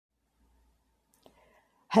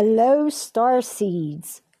Hello, star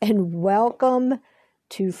seeds, and welcome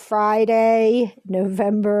to Friday,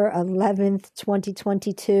 November 11th,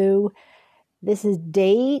 2022. This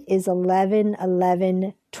date is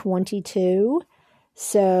 11/11/22.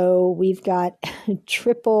 So we've got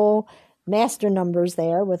triple master numbers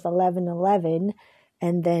there with 11/11,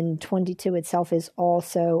 and then 22 itself is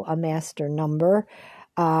also a master number.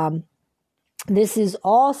 This is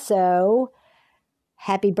also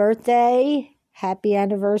happy birthday. Happy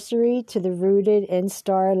anniversary to the Rooted in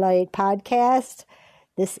StarLight Podcast.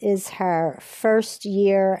 This is her first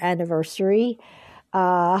year anniversary.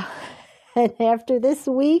 And after this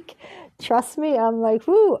week, trust me, I'm like,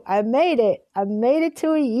 whoo, I made it. I made it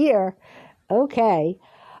to a year. Okay.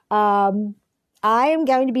 I am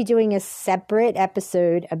going to be doing a separate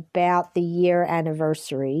episode about the year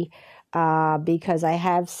anniversary because I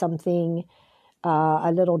have something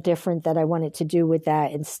a little different that I wanted to do with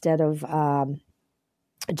that instead of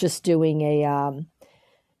just doing a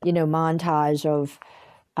montage of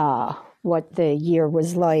what the year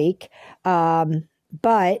was like.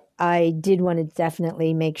 But I did want to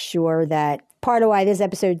definitely make sure that part of why this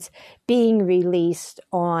episode's being released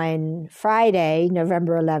on Friday,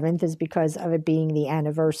 November 11th, is because of it being the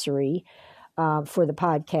anniversary for the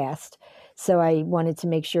podcast. So I wanted to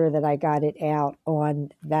make sure that I got it out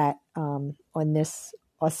on that on this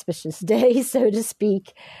auspicious day, so to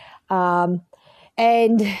speak.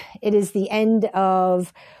 And it is the end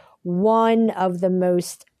of one of the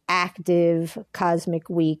most active cosmic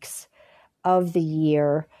weeks of the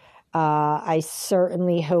year. I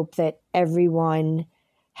certainly hope that everyone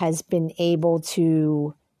has been able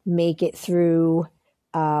to make it through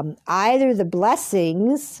either the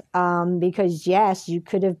blessings, because yes, you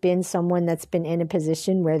could have been someone that's been in a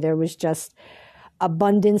position where there was just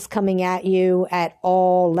abundance coming at you at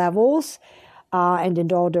all levels and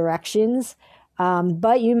in all directions.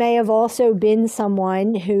 But you may have also been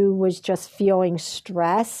someone who was just feeling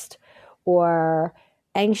stressed or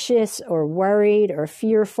anxious or worried or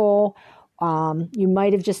fearful. You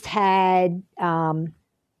might have just had,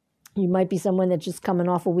 you might be someone that's just coming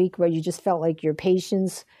off a week where you just felt like your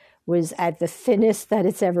patience was at the thinnest that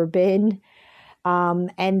it's ever been.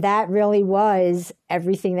 And that really was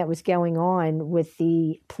everything that was going on with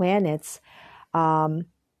the planets. And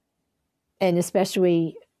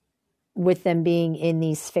especially with them being in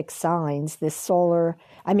these fixed signs. This lunar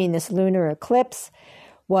eclipse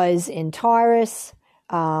was in Taurus.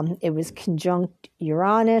 It was conjunct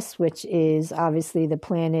Uranus, which is obviously the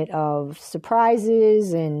planet of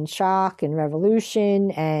surprises and shock and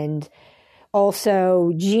revolution, and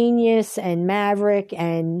also genius and maverick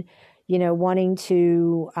and, wanting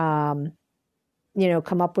to,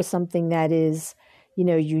 come up with something that is,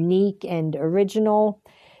 unique and original.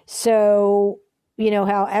 So,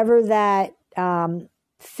 however that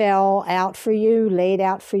fell out for you, laid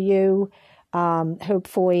out for you,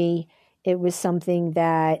 hopefully it was something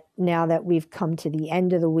that now that we've come to the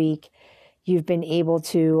end of the week, you've been able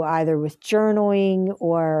to either with journaling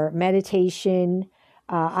or meditation.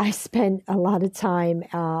 I spent a lot of time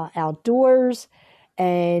outdoors,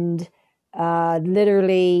 and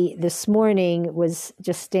literally this morning was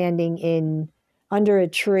just standing under a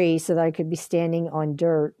tree so that I could be standing on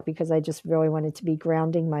dirt because I just really wanted to be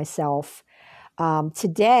grounding myself.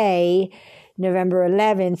 Today, November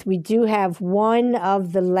 11th, we do have one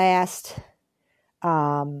of the last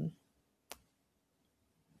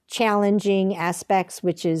challenging aspects,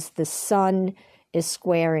 which is the sun is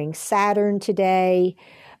squaring Saturn today.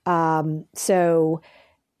 So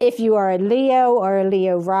if you are a Leo or a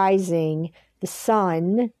Leo rising, the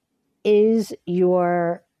sun is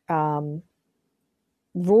your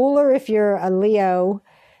ruler. If you're a Leo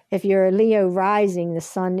rising, the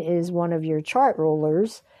sun is one of your chart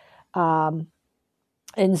rulers. And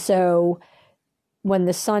so when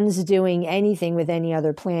the sun's doing anything with any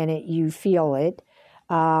other planet, you feel it.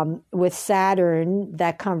 With Saturn,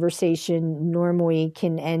 that conversation normally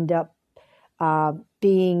can end up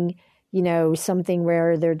being, something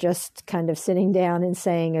where they're just kind of sitting down and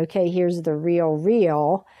saying, okay, here's the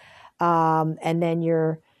real. And then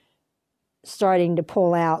you're starting to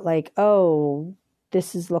pull out like, oh,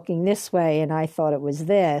 this is looking this way, and I thought it was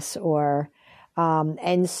this,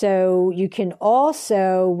 and so you can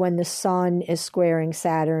also, when the sun is squaring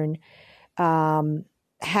Saturn,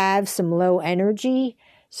 have some low energy.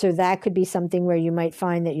 So that could be something where you might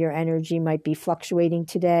find that your energy might be fluctuating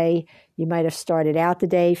today. You might have started out the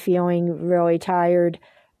day feeling really tired,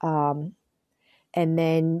 and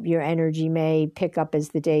then your energy may pick up as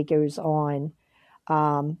the day goes on.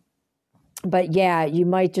 But yeah, you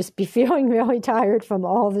might just be feeling really tired from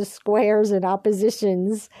all the squares and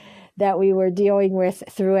oppositions that we were dealing with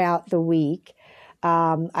throughout the week.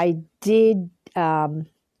 I did,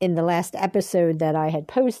 in the last episode that I had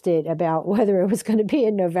posted about whether it was going to be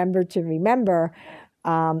in November to remember,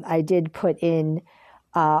 I did put in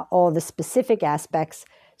all the specific aspects.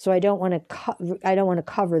 So I don't want to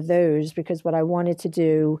cover those, because what I wanted to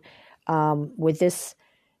do with this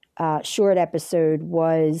short episode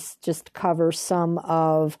was just cover some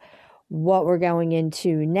of what we're going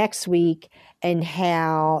into next week and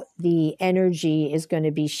how the energy is going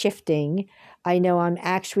to be shifting. I know I'm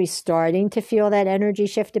actually starting to feel that energy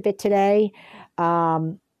shift a bit today.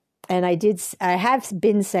 And I have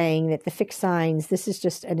been saying that the fixed signs, this is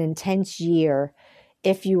just an intense year.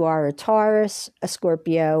 If you are a Taurus, a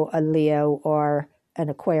Scorpio, a Leo, or an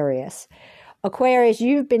Aquarius. Aquarius,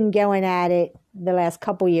 you've been going at it the last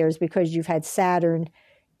couple years because you've had Saturn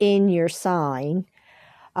in your sign.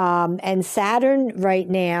 And Saturn right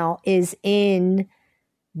now is in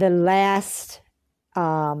the last,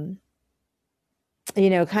 kind of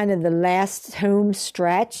the last home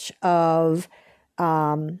stretch of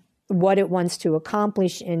what it wants to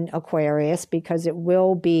accomplish in Aquarius, because it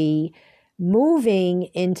will be moving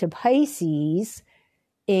into Pisces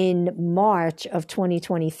in March of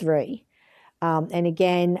 2023. And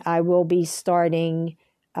again, I will be starting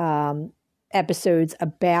episodes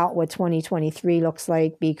about what 2023 looks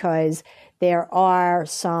like, because there are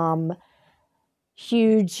some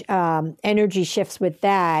huge energy shifts with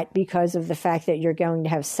that, because of the fact that you're going to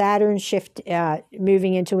have Saturn shift,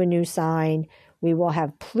 moving into a new sign. We will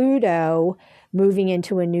have Pluto moving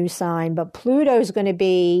into a new sign, but Pluto is going to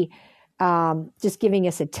be just giving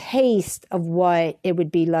us a taste of what it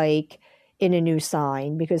would be like in a new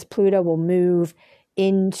sign, because Pluto will move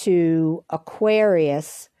into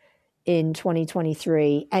Aquarius in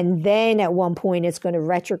 2023. And then at one point, it's going to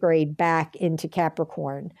retrograde back into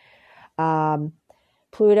Capricorn.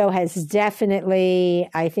 Pluto has definitely,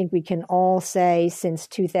 I think we can all say, since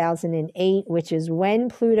 2008, which is when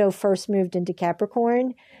Pluto first moved into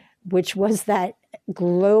Capricorn, which was that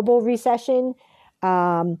global recession.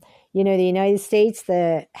 The United States,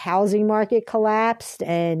 the housing market collapsed,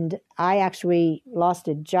 and I actually lost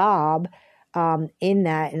a job in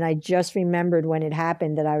that. And I just remembered when it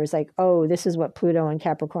happened that I was like, oh, this is what Pluto and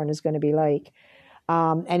Capricorn is going to be like.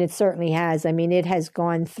 And it certainly has. I mean, it has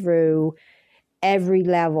gone through every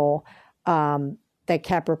level that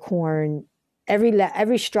Capricorn,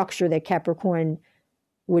 every structure that Capricorn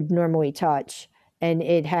would normally touch. And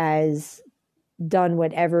it has done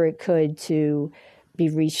whatever it could to be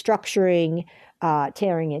restructuring,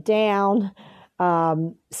 tearing it down.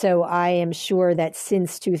 So I am sure that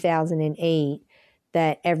since 2008,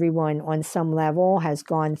 that everyone on some level has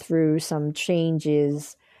gone through some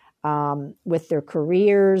changes with their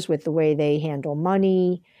careers, with the way they handle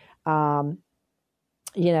money.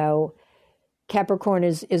 Capricorn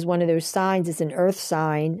is one of those signs. It's an earth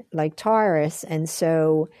sign like Taurus, and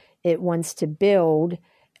so it wants to build.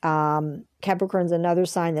 Capricorn's another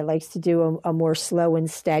sign that likes to do a more slow and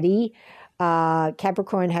steady.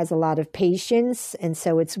 Capricorn has a lot of patience, and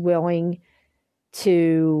so it's willing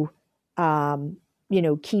to,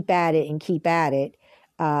 keep at it and keep at it.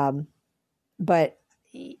 But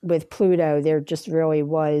with Pluto, there just really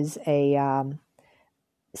was a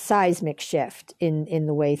seismic shift in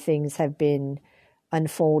the way things have been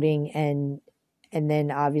unfolding, and then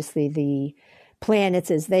obviously the planets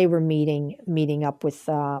as they were meeting up with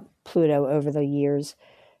Pluto over the years,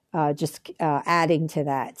 just adding to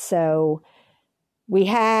that. So we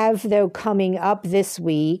have, though, coming up this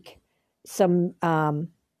week, some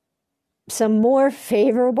more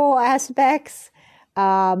favorable aspects,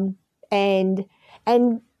 and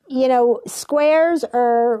squares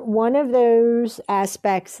are one of those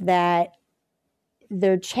aspects that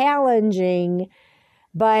they're challenging,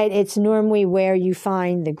 but it's normally where you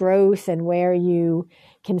find the growth and where you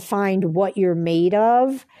can find what you're made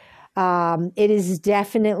of. It is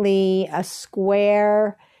definitely a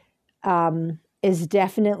square, is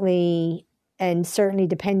definitely, and certainly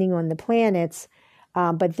depending on the planets,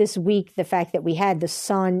 but this week, the fact that we had the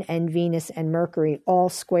Sun and Venus and Mercury all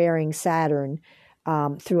squaring Saturn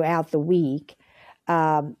throughout the week,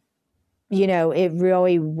 it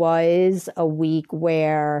really was a week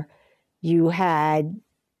where you had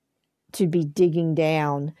to be digging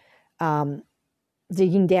down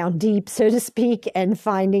deep, so to speak, and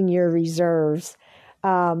finding your reserves.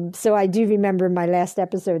 So I do remember my last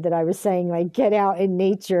episode that I was saying, like, get out in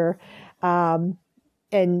nature. And,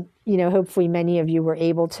 hopefully many of you were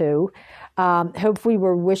able to. Hopefully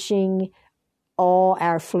we're wishing all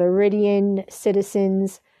our Floridian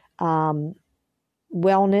citizens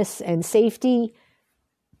wellness and safety.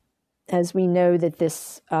 as we know that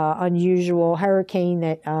this unusual hurricane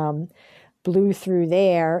that blew through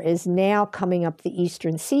there is now coming up the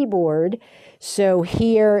eastern seaboard. So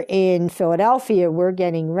here in Philadelphia, we're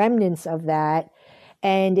getting remnants of that.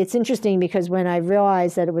 And it's interesting because when I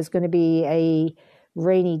realized that it was going to be a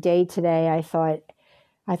rainy day today, I thought,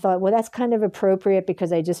 well, that's kind of appropriate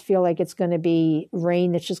because I just feel like it's going to be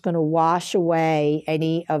rain that's just going to wash away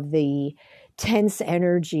any of the tense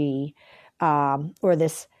energy or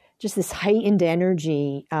this heightened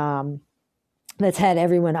energy that's had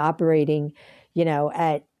everyone operating,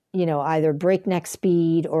 at, either breakneck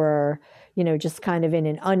speed or, just kind of in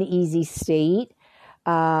an uneasy state.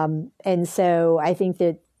 And so I think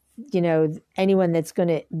that, anyone that's going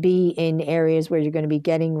to be in areas where you're going to be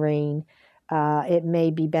getting rain, it may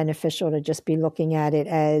be beneficial to just be looking at it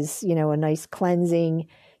as, a nice cleansing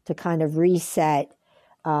to kind of reset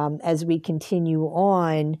as we continue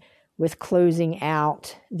on with closing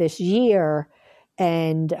out this year.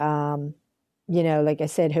 And, like I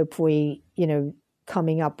said, hopefully,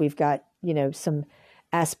 coming up, we've got, some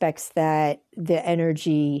aspects that the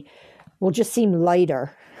energy will just seem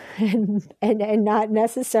lighter and not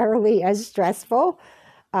necessarily as stressful.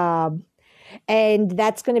 And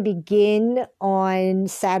that's going to begin on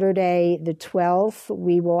Saturday, the 12th.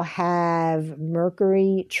 We will have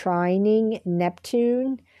Mercury trining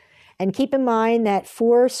Neptune. And keep in mind that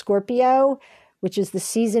for Scorpio, which is the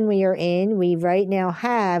season we are in, we right now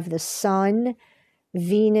have the Sun,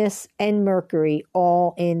 Venus, and Mercury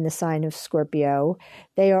all in the sign of Scorpio.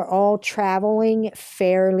 They are all traveling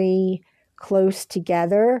fairly close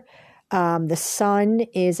together. The Sun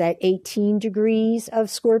is at 18 degrees of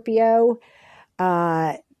Scorpio.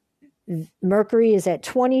 Mercury is at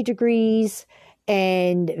 20 degrees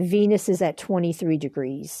and Venus is at 23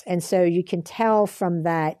 degrees. And so you can tell from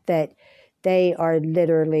that they are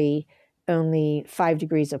literally only 5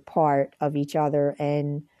 degrees apart of each other.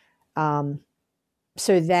 And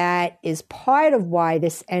so that is part of why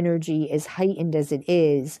this energy is heightened as it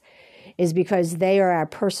is because they are our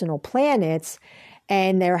personal planets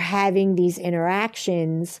and they're having these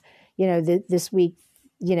interactions. This week,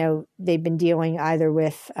 they've been dealing either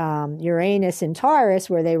with Uranus and Taurus,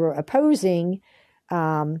 where they were opposing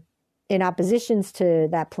in oppositions to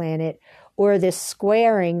that planet, or this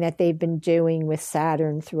squaring that they've been doing with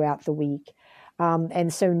Saturn throughout the week.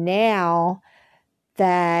 And so now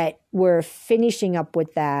that we're finishing up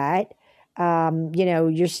with that,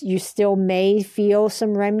 you still may feel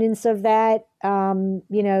some remnants of that, on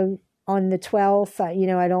the 12th.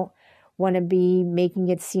 I don't want to be making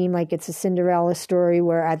it seem like it's a Cinderella story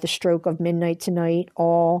where at the stroke of midnight tonight,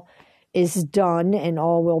 all is done and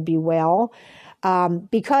all will be well.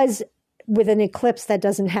 Because with an eclipse, that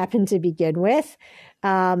doesn't happen to begin with.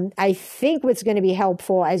 I think what's going to be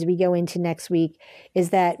helpful as we go into next week is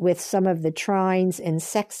that with some of the trines and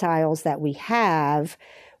sextiles that we have,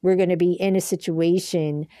 we're going to be in a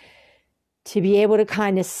situation to be able to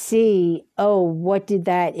kind of see, what did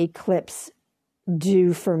that eclipse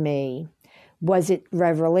do for me? Was it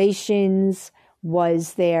revelations?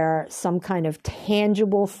 Was there some kind of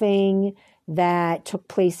tangible thing that took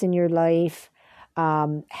place in your life?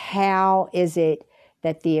 How is it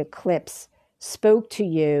that the eclipse spoke to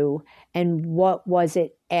you, and what was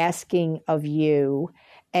it asking of you?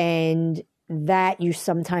 And that you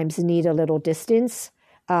sometimes need a little distance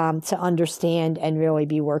to understand and really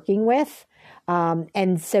be working with.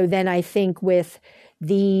 And so then I think with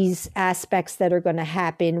these aspects that are going to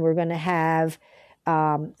happen, we're going to have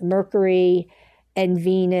Mercury and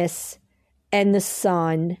Venus and the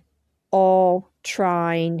Sun all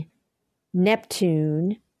trine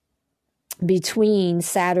Neptune between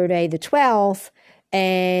Saturday the 12th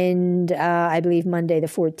and I believe Monday the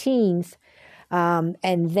 14th.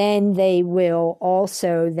 And then they will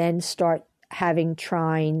also then start having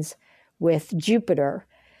trines with Jupiter.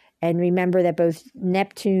 And remember that both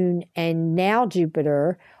Neptune and now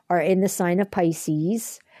Jupiter are in the sign of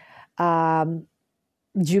Pisces.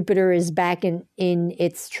 Jupiter is back in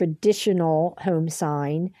its traditional home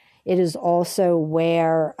sign. It is also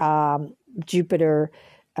where Jupiter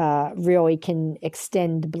really can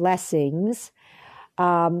extend blessings.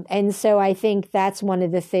 And so I think that's one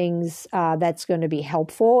of the things that's going to be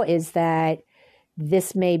helpful is that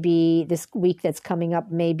this week that's coming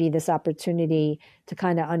up may be this opportunity to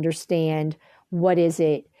kind of understand what is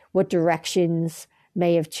it, what directions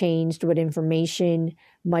may have changed, what information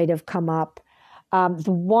might have come up.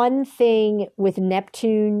 The one thing with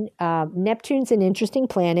Neptune, Neptune's an interesting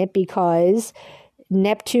planet because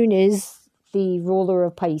Neptune is the ruler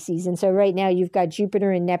of Pisces. And so right now you've got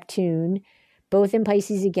Jupiter and Neptune, both in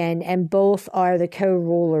Pisces again, and both are the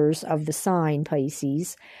co-rulers of the sign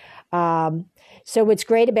Pisces. So what's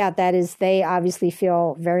great about that is they obviously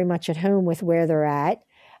feel very much at home with where they're at.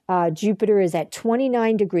 Jupiter is at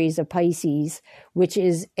 29 degrees of Pisces, which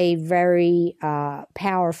is a very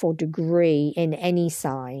powerful degree in any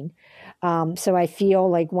sign. So I feel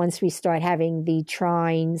like once we start having the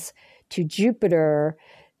trines to Jupiter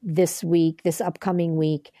this week, this upcoming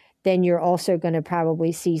week, then you're also going to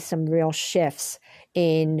probably see some real shifts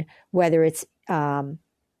in whether it's,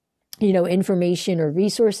 information or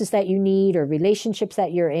resources that you need or relationships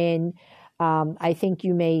that you're in. I think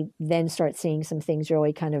you may then start seeing some things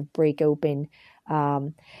really kind of break open.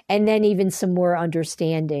 And then even some more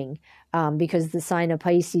understanding, because the sign of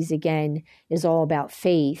Pisces, again, is all about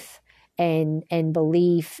faith and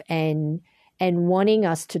belief and wanting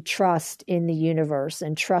us to trust in the universe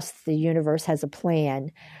and trust the universe has a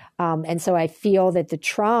plan. And so I feel that the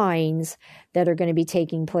trines that are going to be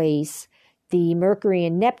taking place, the Mercury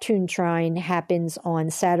and Neptune trine happens on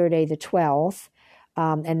Saturday the 12th.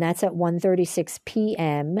 And that's at 1:36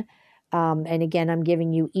 p.m. And again, I'm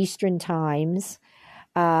giving you Eastern times.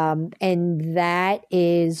 And that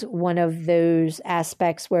is one of those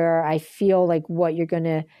aspects where I feel like what you're going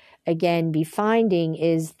to, again, be finding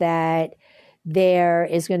is that there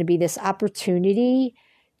is going to be this opportunity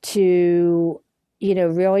to,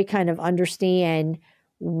 really kind of understand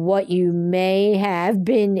what you may have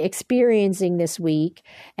been experiencing this week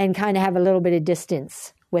and kind of have a little bit of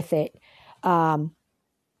distance with it.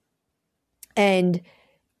 And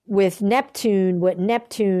with Neptune, what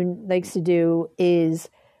Neptune likes to do is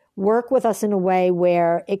work with us in a way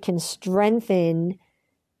where it can strengthen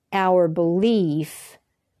our belief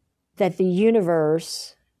that the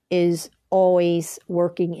universe is always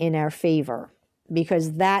working in our favor.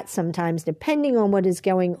 Because that sometimes, depending on what is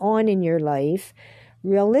going on in your life,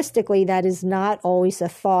 realistically, that is not always a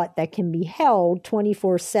thought that can be held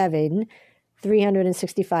 24/7,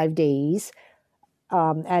 365 days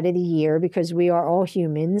out of the year, because we are all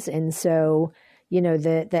humans. And so,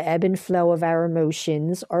 the ebb and flow of our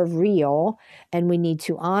emotions are real, and we need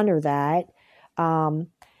to honor that.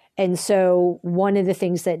 And so one of the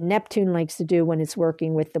things that Neptune likes to do when it's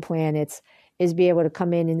working with the planets is be able to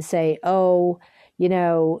come in and say,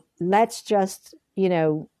 let's just,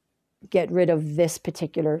 get rid of this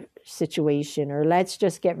particular situation, or let's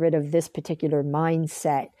just get rid of this particular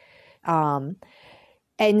mindset.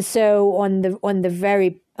 And so on the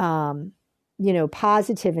very,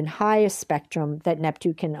 positive and highest spectrum that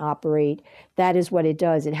Neptune can operate, that is what it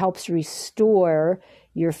does. It helps restore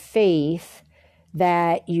your faith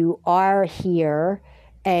that you are here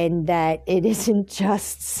and that it isn't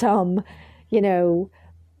just some,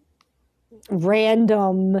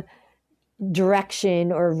 random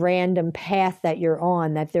direction or random path that you're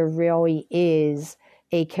on, that there really is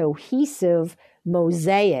a cohesive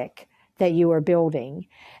mosaic that you are building,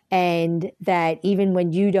 and that even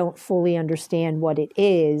when you don't fully understand what it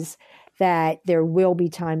is, that there will be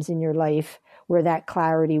times in your life where that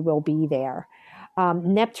clarity will be there.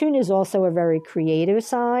 Neptune is also a very creative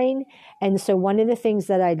sign. And so one of the things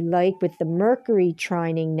that I like with the Mercury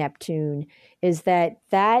trining Neptune is that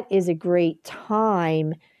is a great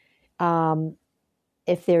time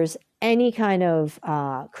if there's any kind of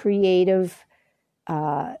creative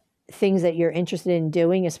things that you're interested in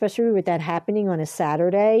doing, especially with that happening on a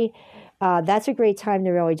Saturday. That's a great time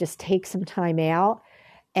to really just take some time out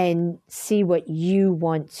and see what you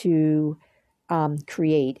want to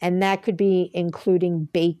create. And that could be including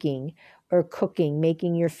baking or cooking,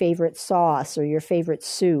 making your favorite sauce or your favorite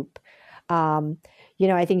soup.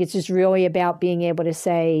 I think it's just really about being able to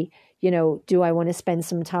say, do I want to spend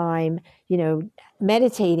some time,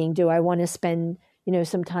 meditating? Do I want to spend,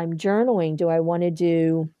 some time journaling? Do I want to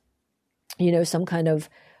do, some kind of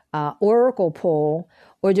oracle pull?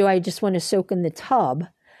 Or do I just want to soak in the tub?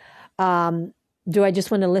 Do I just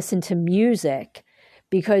want to listen to music?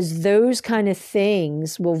 Because those kind of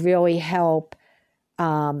things will really help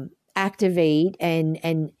activate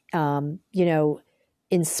and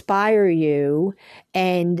inspire you.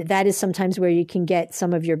 And that is sometimes where you can get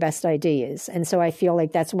some of your best ideas. And so I feel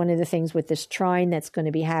like that's one of the things with this trine that's going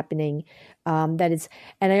to be happening. And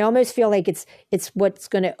I almost feel like it's what's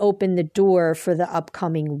going to open the door for the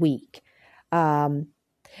upcoming week. And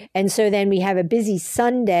so then we have a busy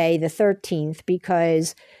Sunday, the 13th,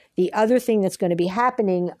 because the other thing that's going to be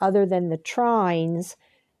happening, other than the trines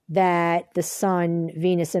that the Sun,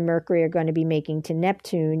 Venus, and Mercury are going to be making to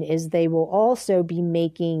Neptune, is they will also be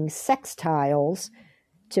making sextiles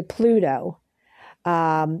to Pluto.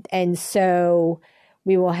 And so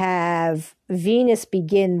we will have Venus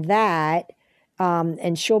begin that,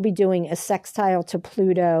 and she'll be doing a sextile to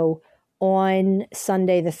Pluto on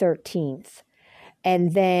Sunday the 13th.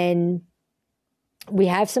 And then we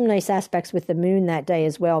have some nice aspects with the moon that day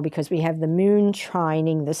as well, because we have the moon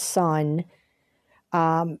trining the sun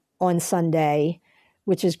on Sunday,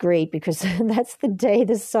 which is great because that's the day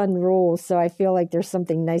the sun rules. So I feel like there's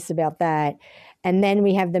something nice about that. And then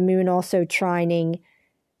we have the moon also trining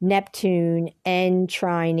Neptune and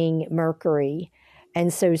trining Mercury.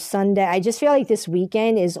 And so Sunday, I just feel like this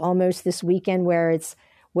weekend is almost this weekend where it's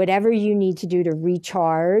whatever you need to do to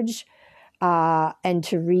recharge and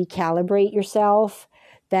to recalibrate yourself,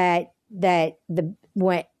 that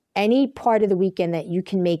when any part of the weekend that you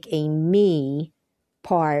can make a me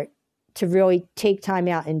part, to really take time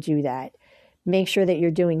out and do that. Make sure that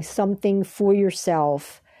you're doing something for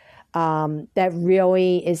yourself that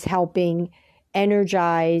really is helping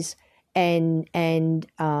energize and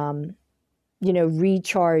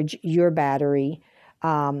recharge your battery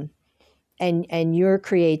and your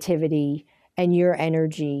creativity and your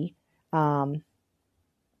energy. And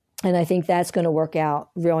I think that's going to work out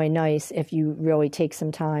really nice if you really take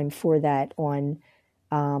some time for that on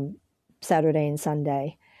Saturday and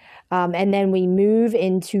Sunday. And then we move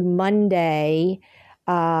into Monday.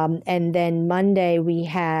 And then Monday we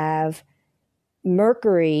have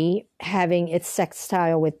Mercury having its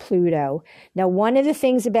sextile with Pluto. Now, one of the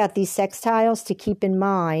things about these sextiles to keep in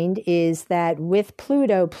mind is that with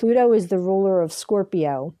Pluto, Pluto is the ruler of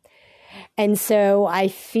Scorpio. And so I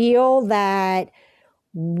feel that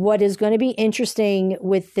what is going to be interesting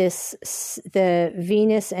with this, the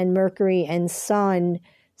Venus and Mercury and Sun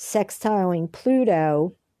sextiling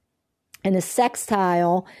Pluto, and a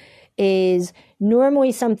sextile is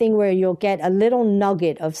normally something where you'll get a little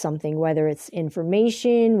nugget of something, whether it's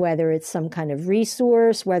information, whether it's some kind of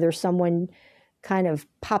resource, whether someone kind of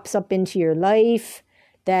pops up into your life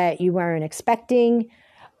that you weren't expecting.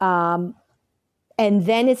 And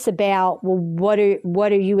then it's about, well,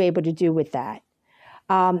 what are you able to do with that?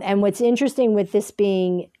 And what's interesting with this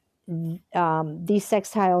being, these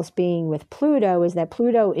sextiles being with Pluto, is that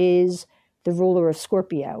Pluto is the ruler of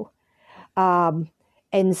Scorpio.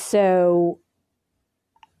 And so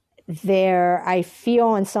there, I feel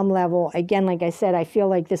on some level, again, like I said, I feel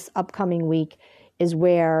like this upcoming week is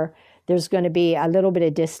where there's going to be a little bit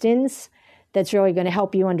of distance that's really going to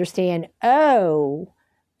help you understand, oh,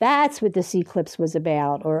 that's what this eclipse was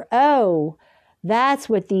about, or, oh, that's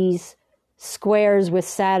what these squares with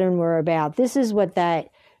Saturn were about. This is what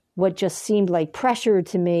just seemed like pressure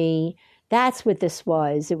to me. That's what this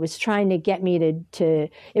was. It was trying to get me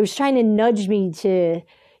it was trying to nudge me to,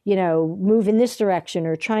 move in this direction,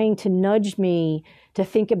 or trying to nudge me to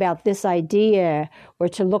think about this idea, or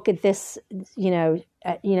to look at this,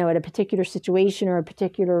 at a particular situation or a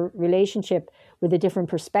particular relationship with a different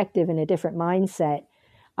perspective and a different mindset.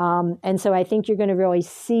 And so I think you're going to really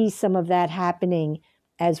see some of that happening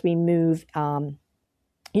as we move,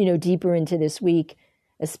 deeper into this week,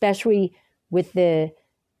 especially with the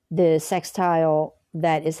sextile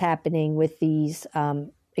that is happening with these,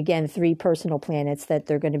 again, 3 personal planets that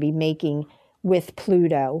they're going to be making with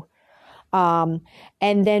Pluto. And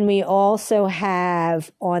then we also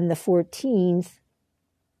have on the 14th,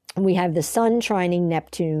 we have the Sun trining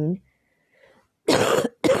Neptune.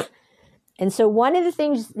 And so one of the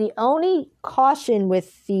things, the only caution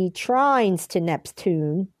with the trines to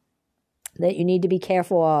Neptune that you need to be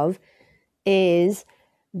careful of is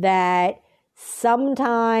that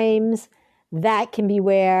sometimes that can be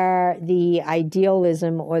where the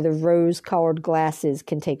idealism or the rose-colored glasses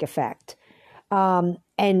can take effect. And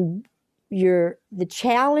the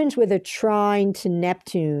challenge with a trine to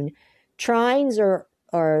Neptune, trines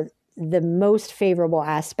are the most favorable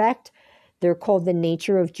aspect. They're called the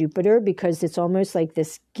nature of Jupiter because it's almost like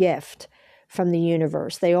this gift from the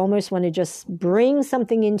universe. They almost want to just bring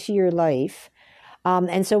something into your life.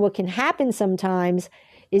 And so what can happen sometimes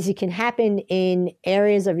is it can happen in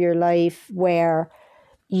areas of your life where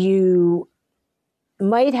you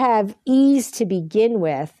might have ease to begin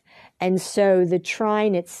with. And so the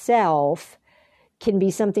trine itself can be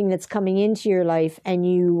something that's coming into your life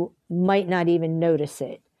and you might not even notice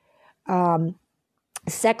it.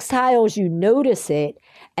 Sextiles, you notice it,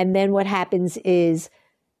 and then what happens is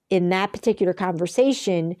in that particular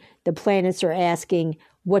conversation, the planets are asking,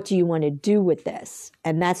 what do you want to do with this?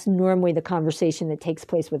 And that's normally the conversation that takes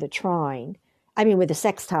place with a trine. With a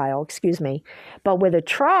sextile, excuse me. But with a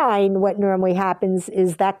trine, what normally happens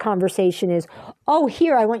is that conversation is, oh,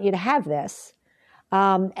 here, I want you to have this.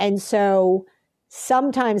 And so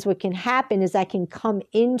sometimes what can happen is that can come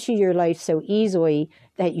into your life so easily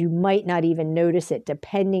that you might not even notice it,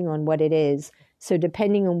 depending on what it is. So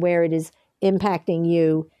depending on where it is impacting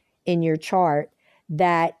you in your chart,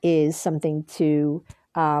 that is something to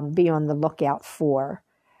be on the lookout for.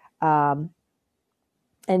 And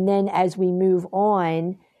then as we move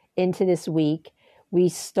on into this week, we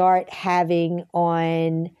start having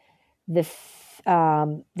on the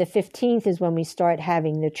 15th is when we start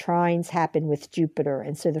having the trines happen with Jupiter.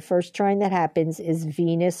 And so the first trine that happens is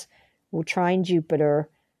Venus will trine Jupiter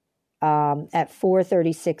at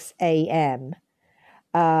 4:36 a.m.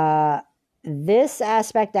 This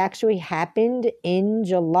aspect actually happened in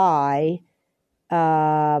July.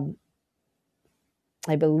 I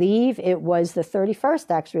believe it was the 31st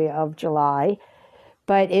actually of July,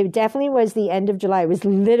 but it definitely was the end of July. It was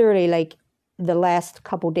literally like the last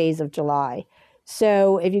couple days of July.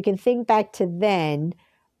 So if you can think back to then,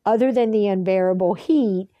 other than the unbearable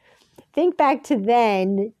heat, think back to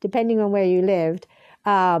then, depending on where you lived,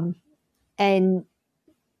 and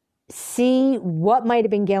see what might have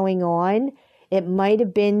been going on. It might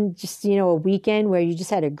have been just, a weekend where you just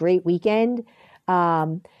had a great weekend,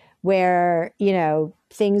 where,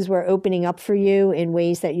 things were opening up for you in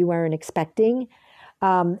ways that you weren't expecting.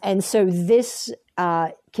 And so this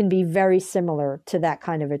can be very similar to that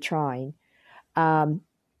kind of a trine. And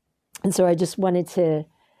so I just wanted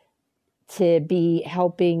to be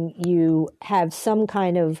helping you have some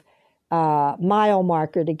kind of mile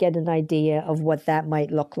marker to get an idea of what that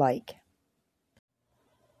might look like.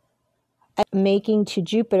 Making to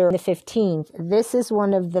Jupiter on the 15th, this is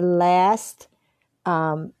one of the last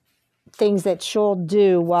things that she'll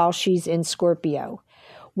do while she's in Scorpio.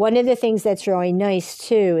 One of the things that's really nice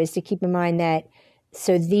too is to keep in mind that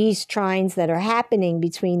so these trines that are happening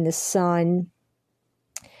between the Sun,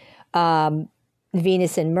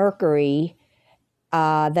 Venus and Mercury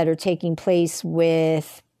that are taking place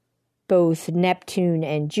with both Neptune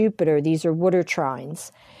and Jupiter, these are water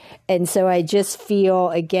trines. And so I just feel,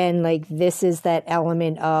 again, like this is that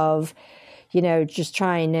element of, just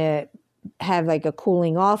trying to have like a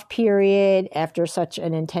cooling off period after such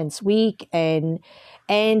an intense week, and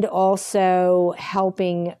also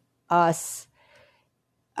helping us,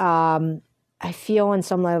 I feel on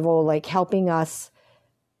some level like helping us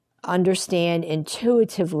understand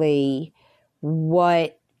intuitively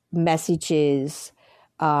what messages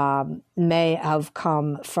may have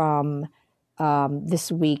come from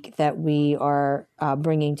this week that we are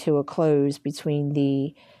bringing to a close between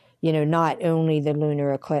the, not only the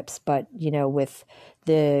lunar eclipse, but, with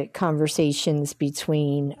the conversations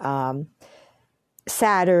between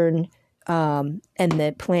Saturn and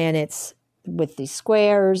the planets with the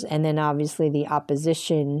squares, and then obviously the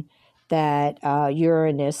opposition that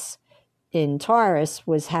Uranus in Taurus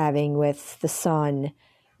was having with the Sun,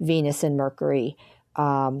 Venus, and Mercury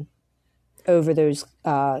over those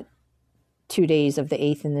 2 days of the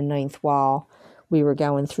 8th and the 9th while we were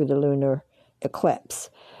going through the lunar eclipse.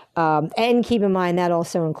 And keep in mind that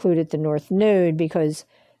also included the North Node, because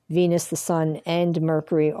Venus, the Sun, and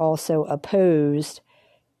Mercury also opposed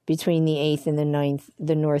between the 8th and the 9th,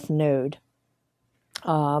 the North Node.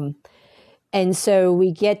 And so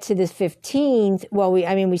we get to the 15th. Well,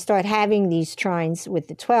 we start having these trines with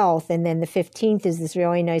the 12th, and then the 15th is this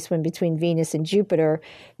really nice one between Venus and Jupiter.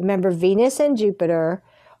 Remember, Venus and Jupiter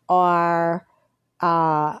are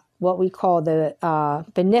what we call the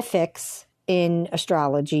benefics in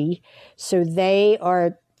astrology. So they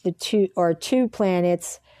are two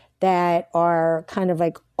planets that are kind of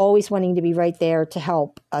like always wanting to be right there to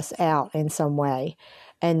help us out in some way.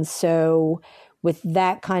 And so with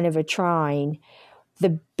that kind of a trine,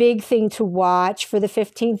 the big thing to watch for the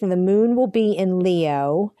 15th, and the moon will be in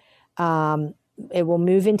Leo. It will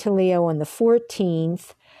move into Leo on the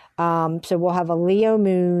 14th. So we'll have a Leo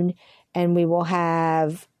moon, and we will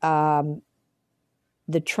have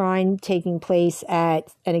the trine taking place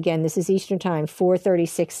at, and again, this is Eastern time,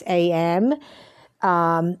 4:36 a.m.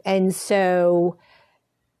 And so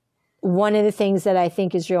one of the things that I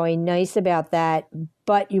think is really nice about that,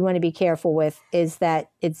 but you want to be careful with, is that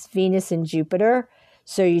it's Venus and Jupiter.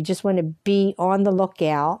 So you just want to be on the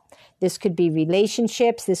lookout. This could be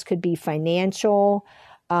relationships. This could be financial.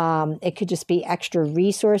 It could just be extra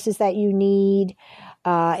resources that you need.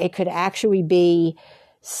 It could actually be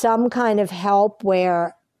some kind of help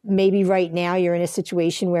where maybe right now you're in a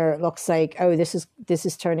situation where it looks like, oh, this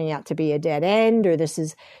is turning out to be a dead end, or this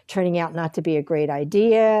is turning out not to be a great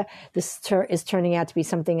idea. This is turning out to be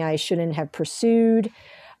something I shouldn't have pursued.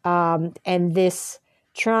 And this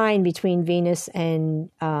trine between Venus and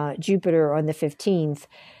Jupiter on the 15th,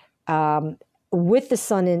 with the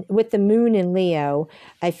sun and with the moon in Leo,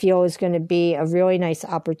 I feel is going to be a really nice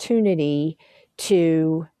opportunity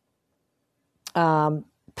to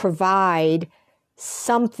provide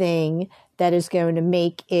something that is going to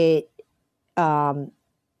make it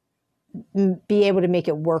be able to make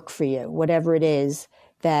it work for you, whatever it is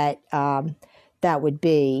that that would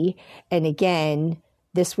be. And again,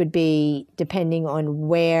 this would be depending on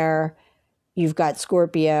where you've got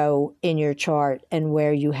Scorpio in your chart and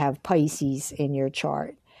where you have Pisces in your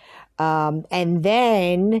chart. And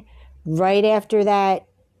then right after that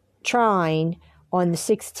trine, on the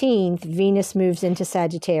 16th, Venus moves into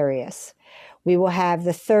Sagittarius. We will have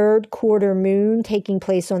the third quarter moon taking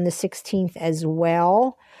place on the 16th as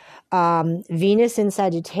well. Venus in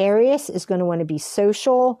Sagittarius is going to want to be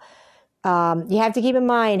social. You have to keep in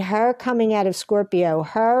mind, her coming out of Scorpio,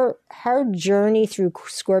 her journey through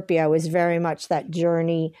Scorpio is very much that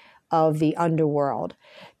journey of the underworld,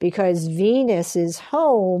 because Venus's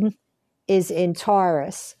home is in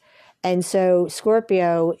Taurus. And so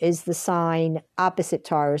Scorpio is the sign opposite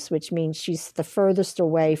Taurus, which means she's the furthest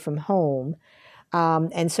away from home.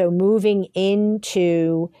 And so moving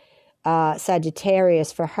into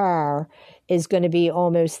Sagittarius for her is going to be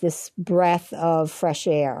almost this breath of fresh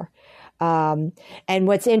air. And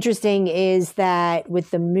what's interesting is that with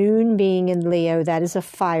the moon being in Leo, that is a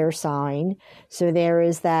fire sign. So there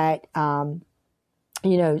is that,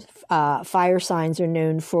 fire signs are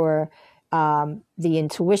known for the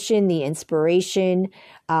intuition, the inspiration,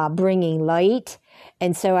 bringing light.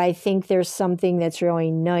 And so I think there's something that's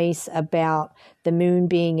really nice about the moon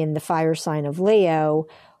being in the fire sign of Leo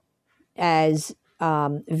as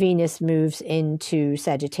Venus moves into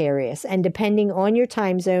Sagittarius. And depending on your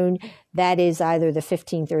time zone, that is either the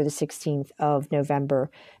 15th or the 16th of November,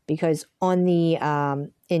 because on the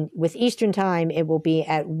with Eastern time, it will be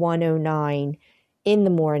at 1:09 in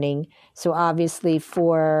the morning. So obviously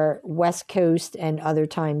for West Coast and other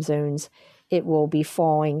time zones, it will be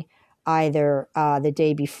falling either the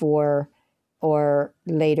day before or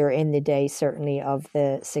later in the day, certainly of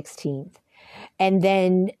the 16th. And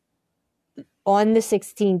then on the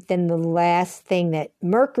 16th, then the last thing that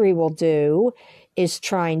Mercury will do is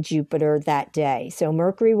trine Jupiter that day. So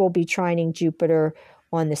Mercury will be trining Jupiter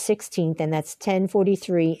on the 16th, and that's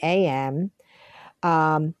 10:43 a.m.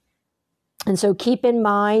 And so keep in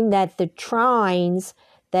mind that the trines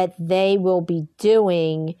that they will be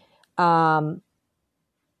doing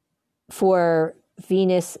for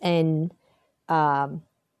Venus and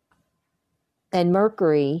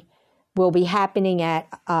Mercury will be happening at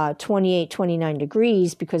 28, 29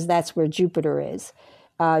 degrees, because that's where Jupiter is.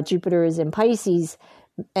 Jupiter is in Pisces,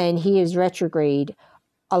 and he is retrograde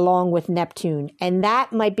along with Neptune. And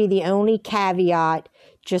that might be the only caveat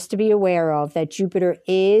just to be aware of, that Jupiter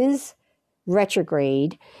is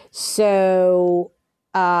retrograde. So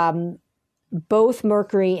both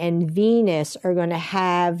Mercury and Venus are going to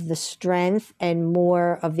have the strength and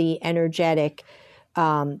more of the energetic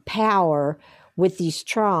power with these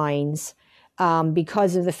trines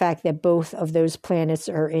because of the fact that both of those planets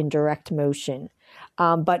are in direct motion.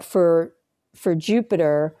 But for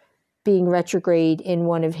Jupiter being retrograde in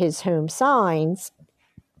one of his home signs,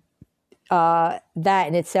 that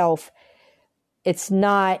in itself, it's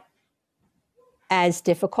not as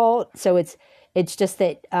difficult. So it's just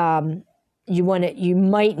that you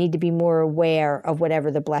might need to be more aware of whatever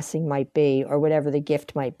the blessing might be or whatever the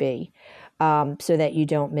gift might be, so that you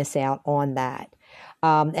don't miss out on that.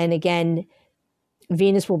 And again,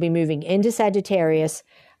 Venus will be moving into Sagittarius,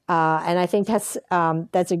 and I think that's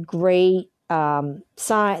a great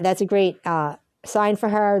sign. That's a great sign for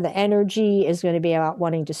her. The energy is going to be about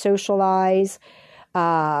wanting to socialize,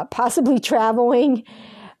 possibly traveling,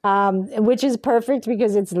 which is perfect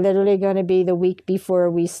because it's literally going to be the week before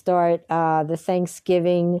we start the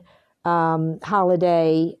Thanksgiving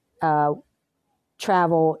holiday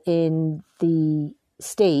travel in the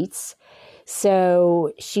States.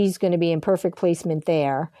 So she's going to be in perfect placement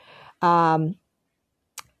there. And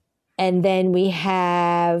then we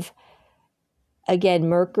have, again,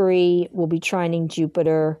 Mercury will be trining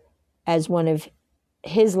Jupiter as one of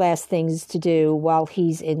his last things to do while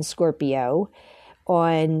he's in Scorpio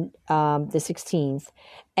on the 16th.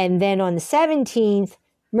 And then on the 17th,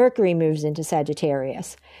 Mercury moves into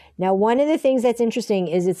Sagittarius. Now, one of the things that's interesting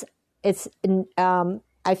is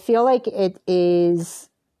I feel like it is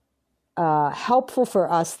helpful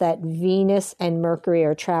for us that Venus and Mercury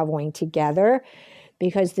are traveling together,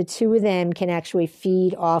 because the two of them can actually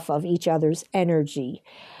feed off of each other's energy.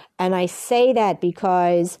 And I say that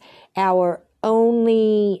because our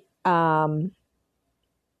only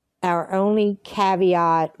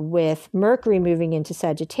caveat with Mercury moving into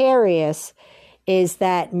Sagittarius is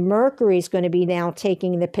that Mercury is going to be now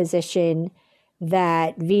taking the position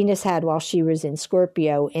that Venus had while she was in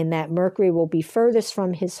Scorpio, in that Mercury will be furthest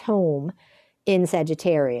from his home in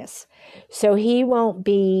Sagittarius. So he won't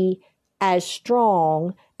be as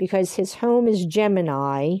strong because his home is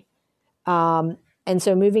Gemini. And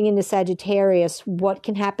so moving into Sagittarius, what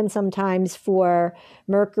can happen sometimes for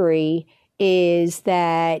Mercury is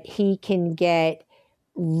that he can get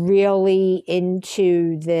really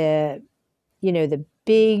into the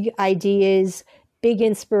big ideas, big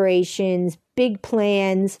inspirations, big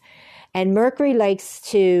plans. And Mercury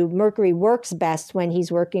works best when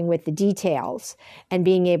he's working with the details and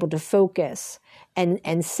being able to focus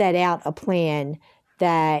and set out a plan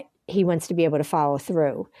that he wants to be able to follow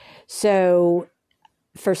through. So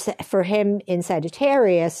for him in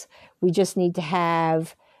Sagittarius, we just need to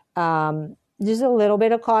have just a little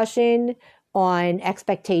bit of caution on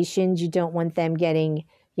expectations. You don't want them getting,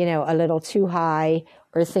 a little too high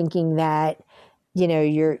or thinking that,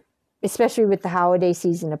 you're, especially with the holiday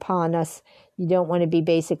season upon us, you don't want to be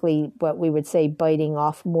basically what we would say biting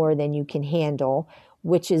off more than you can handle,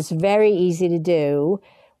 which is very easy to do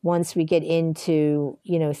once we get into,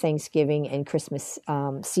 Thanksgiving and Christmas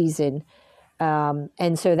season.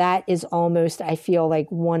 And so that is almost, I feel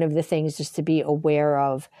like, one of the things just to be aware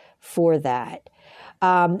of for that.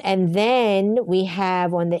 And then we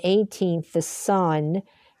have on the 18th, the sun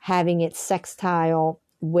having its sextile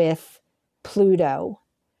with Pluto.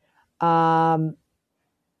 And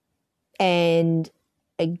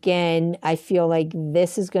again, I feel like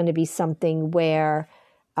this is going to be something where,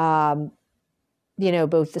 both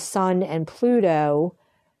the sun and Pluto,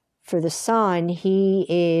 for the sun, he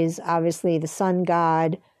is obviously the sun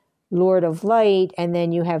god, lord of light, and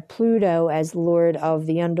then you have Pluto as lord of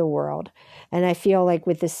the underworld. And I feel like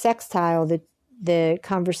with the sextile, the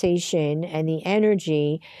conversation and the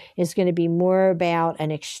energy is going to be more about an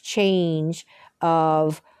exchange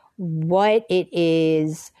of what it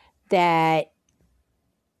is that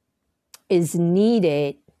is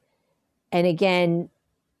needed. And again,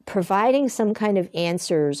 providing some kind of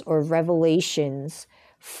answers or revelations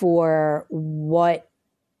for what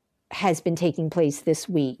has been taking place this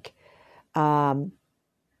week. And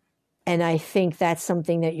I think that's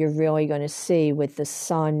something that you're really going to see with the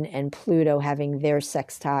sun and Pluto having their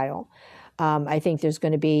sextile. I think there's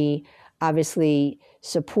going to be obviously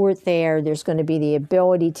support there. There's going to be the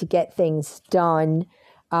ability to get things done,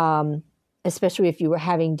 especially if you were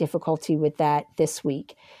having difficulty with that this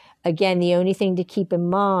week. Again, the only thing to keep in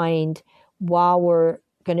mind while we're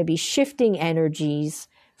going to be shifting energies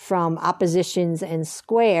from oppositions and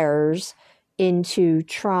squares into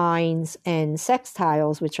trines and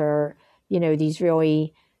sextiles, which are, these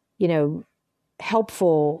really,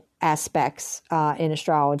 helpful aspects in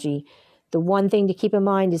astrology. The one thing to keep in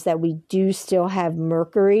mind is that we do still have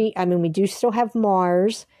we do still have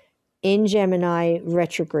Mars in Gemini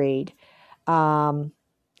retrograde. And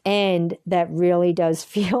that really does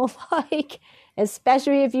feel like,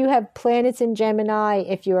 especially if you have planets in Gemini,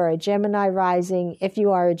 if you are a Gemini rising, if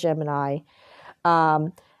you are a Gemini,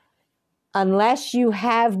 unless you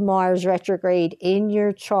have Mars retrograde in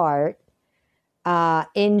your chart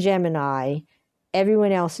in Gemini,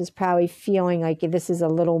 everyone else is probably feeling like this is a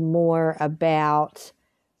little more about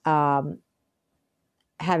having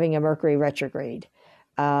a Mercury retrograde.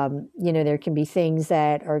 There can be things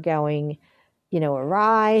that are going,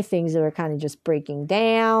 awry, things that are kind of just breaking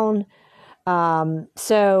down.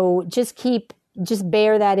 So just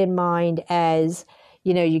bear that in mind as,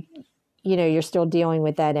 you're still dealing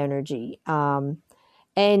with that energy. And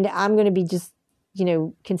I'm going to be just,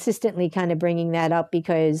 consistently kind of bringing that up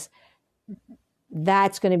because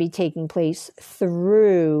that's going to be taking place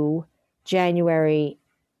through January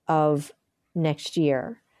of next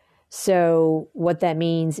year. So what that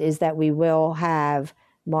means is that we will have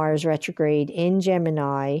Mars retrograde in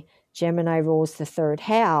Gemini. Gemini rules the third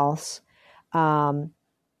house. And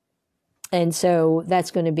so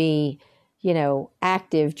that's going to be,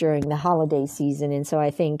 active during the holiday season. And so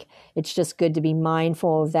I think it's just good to be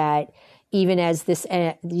mindful of that. Even as this,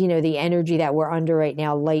 the energy that we're under right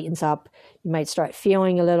now lightens up, you might start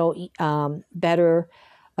feeling a little better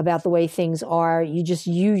about the way things are.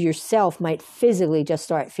 You yourself might physically just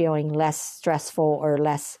start feeling less stressful or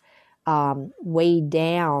less weighed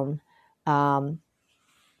down. And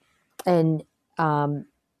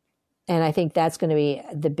I think that's going to be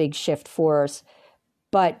the big shift for us.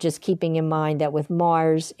 But just keeping in mind that with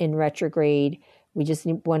Mars in retrograde, we just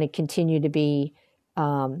want to continue to be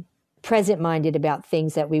present-minded about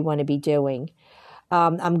things that we want to be doing.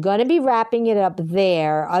 I'm going to be wrapping it up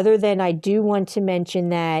there, other than I do want to mention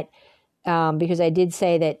that because I did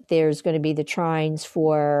say that there's going to be the trines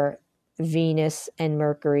for Venus and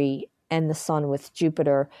Mercury and the sun with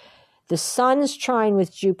Jupiter. The sun's trine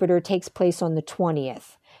with Jupiter takes place on the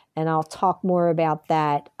 20th, and I'll talk more about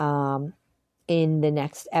that in the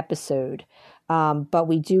next episode. But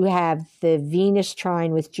we do have the Venus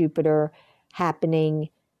trine with Jupiter happening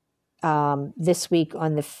this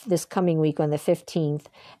coming week on the 15th,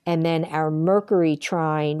 and then our Mercury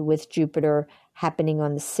trine with Jupiter happening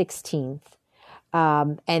on the 16th.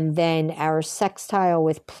 And then our sextile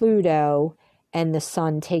with Pluto and the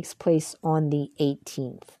Sun takes place on the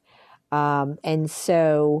 18th. And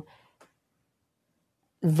so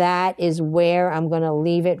that is where I'm going to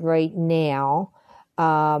leave it right now.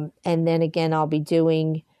 And then again, I'll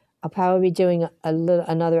probably be doing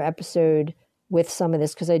another episode with some of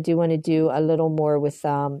this, because I do want to do a little more with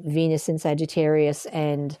Venus in Sagittarius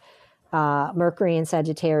and Mercury in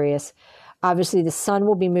Sagittarius. Obviously, the Sun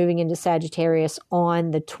will be moving into Sagittarius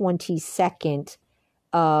on the 22nd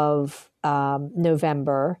of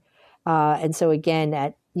November. And so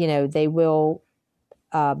again, they will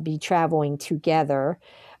be traveling together.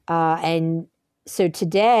 And so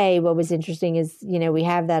today, what was interesting is, we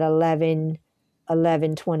have that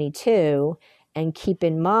 11/22, and keep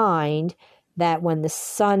in mind that when the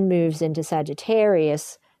Sun moves into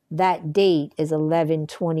Sagittarius, that date is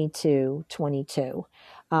 11/22/22.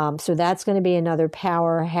 So that's going to be another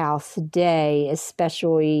powerhouse day,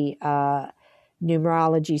 especially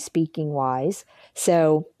numerology speaking wise.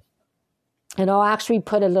 So, and I'll actually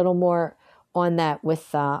put a little more on that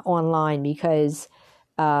with online, because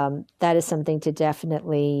that is something to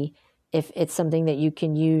definitely, if it's something that you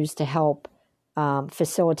can use to help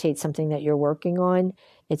facilitate something that you're working on,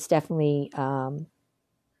 it's definitely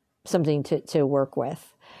something to work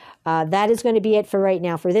with. That is going to be it for right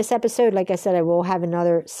now. For this episode, like I said, I will have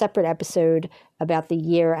another separate episode about the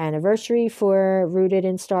year anniversary for Rooted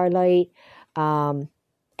in StarLight,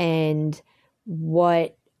 and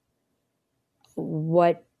what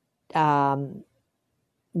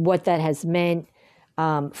that has meant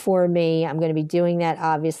for me. I'm going to be doing that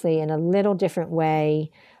obviously in a little different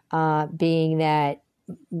way, being that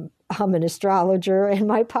I'm an astrologer and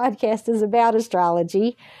my podcast is about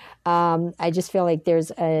astrology. I just feel like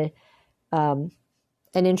there's an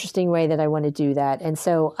interesting way that I want to do that. And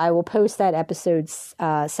so I will post that episode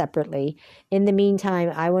separately. In the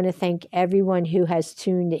meantime, I want to thank everyone who has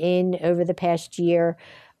tuned in over the past year.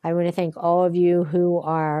 I want to thank all of you who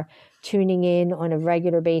are tuning in on a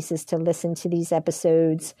regular basis to listen to these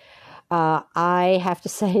episodes. I have to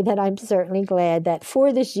say that I'm certainly glad that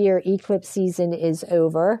for this year, eclipse season is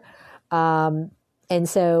over. And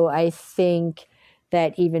so I think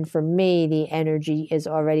that even for me, the energy is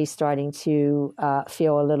already starting to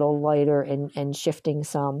feel a little lighter and shifting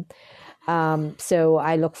some. So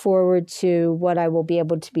I look forward to what I will be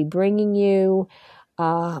able to be bringing you.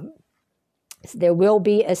 There will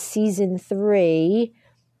be a season 3,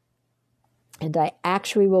 and I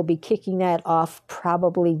actually will be kicking that off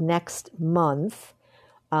probably next month.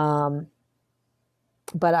 But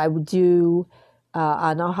I would do,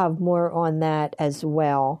 and I'll have more on that as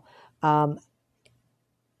well. But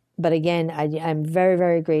again, I'm very,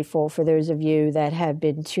 very grateful for those of you that have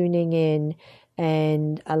been tuning in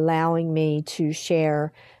and allowing me to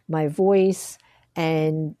share my voice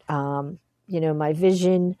and, my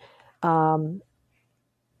vision of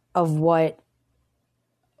what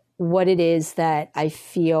it is that I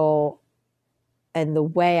feel and the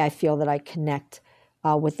way I feel that I connect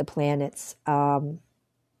with the planets. And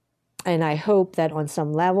I hope that on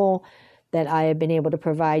some level that I have been able to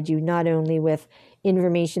provide you not only with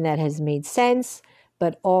information that has made sense,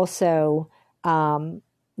 but also,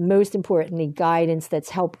 most importantly, guidance that's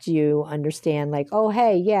helped you understand, like, oh,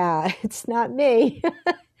 hey, yeah, it's not me.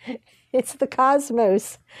 It's the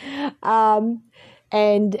cosmos.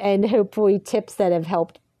 And hopefully tips that have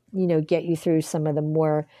helped, get you through some of the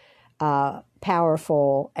more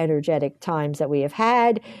powerful, energetic times that we have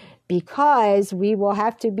had, because we will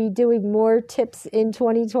have to be doing more tips in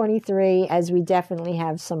 2023, as we definitely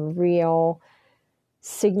have some real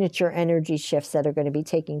signature energy shifts that are going to be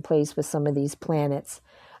taking place with some of these planets.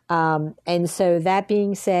 And so that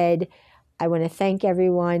being said, I want to thank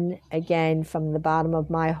everyone again from the bottom of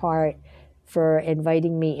my heart for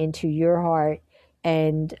inviting me into your heart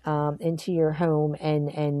and into your home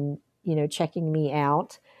and checking me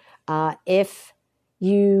out. If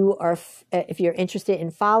you're interested in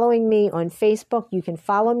following me on Facebook, you can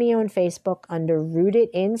follow me on Facebook under Rooted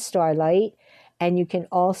in StarLight. And you can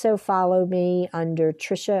also follow me under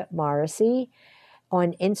Trisha Morrissey.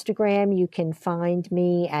 On Instagram, you can find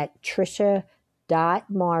me at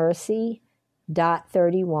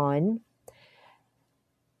trisha.morrissey.31.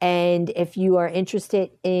 And if you are interested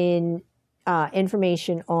in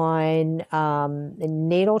information on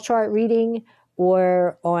natal chart reading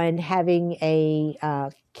or on having a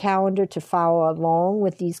calendar to follow along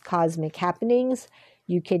with these cosmic happenings,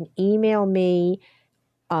 you can email me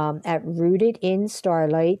at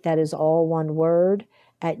rootedinstarlight, that is all one word,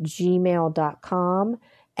 at gmail.com.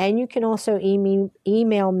 And you can also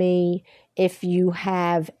email me if you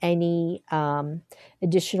have any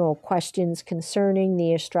additional questions concerning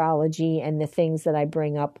the astrology and the things that I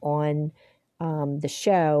bring up on the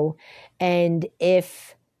show. And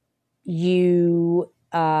if you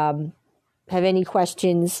have any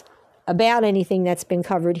questions about anything that's been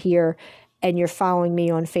covered here and you're following me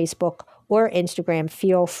on Facebook or Instagram,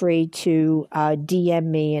 feel free to DM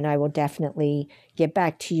me, and I will definitely get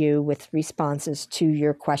back to you with responses to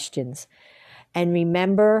your questions. And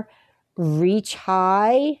remember, reach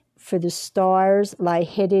high, for the stars lie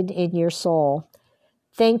hidden in your soul.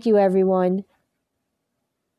 Thank you, everyone.